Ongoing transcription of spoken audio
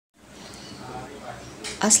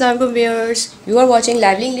Assalamualaikum viewers, you are watching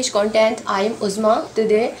Lively English content. I am Uzma.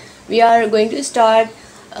 Today we are going to start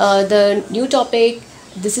the new topic.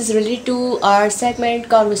 This is related to our segment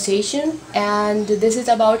conversation, and this is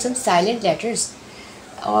about some silent letters.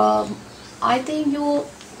 I think you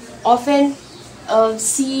often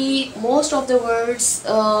see most of the words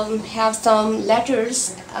have some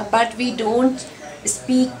letters, but we don't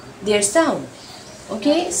speak their sound.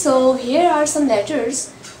 Okay, so here are some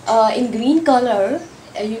letters in green color,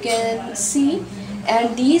 you can see,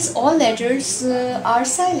 and these all letters are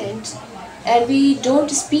silent, and we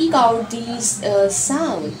don't speak out these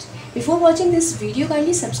sound. Before watching this video,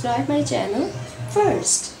 kindly subscribe my channel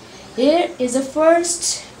first. Here is the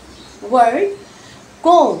first word,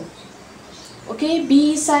 comb. Okay,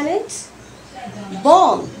 B is silent.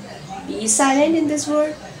 Bomb, B is silent in this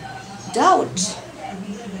word. Doubt,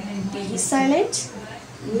 B is silent.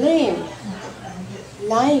 Lame,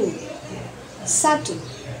 lime, subtle.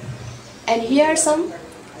 And here are some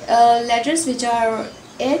letters which are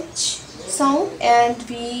H sound and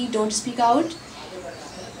we don't speak out.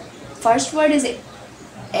 First word is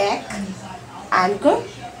egg, anchor,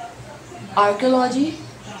 archaeology,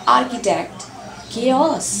 architect,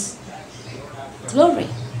 chaos, glory.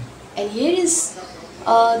 And here is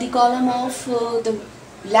the column of the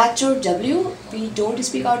letter W. We don't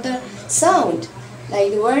speak out the sound.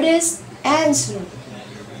 Like the word is answer.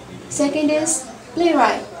 Second is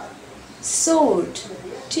playwright, sword,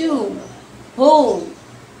 tube, hole,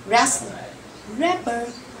 wrestler, rapper.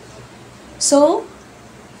 So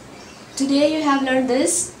today you have learned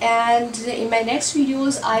this, and in my next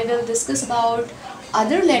videos I will discuss about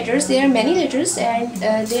other letters. There are many letters and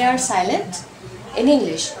they are silent in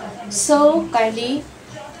English. So kindly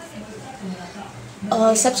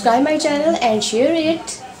subscribe my channel and share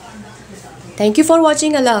it. Thank you for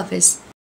watching. Allah Hafiz.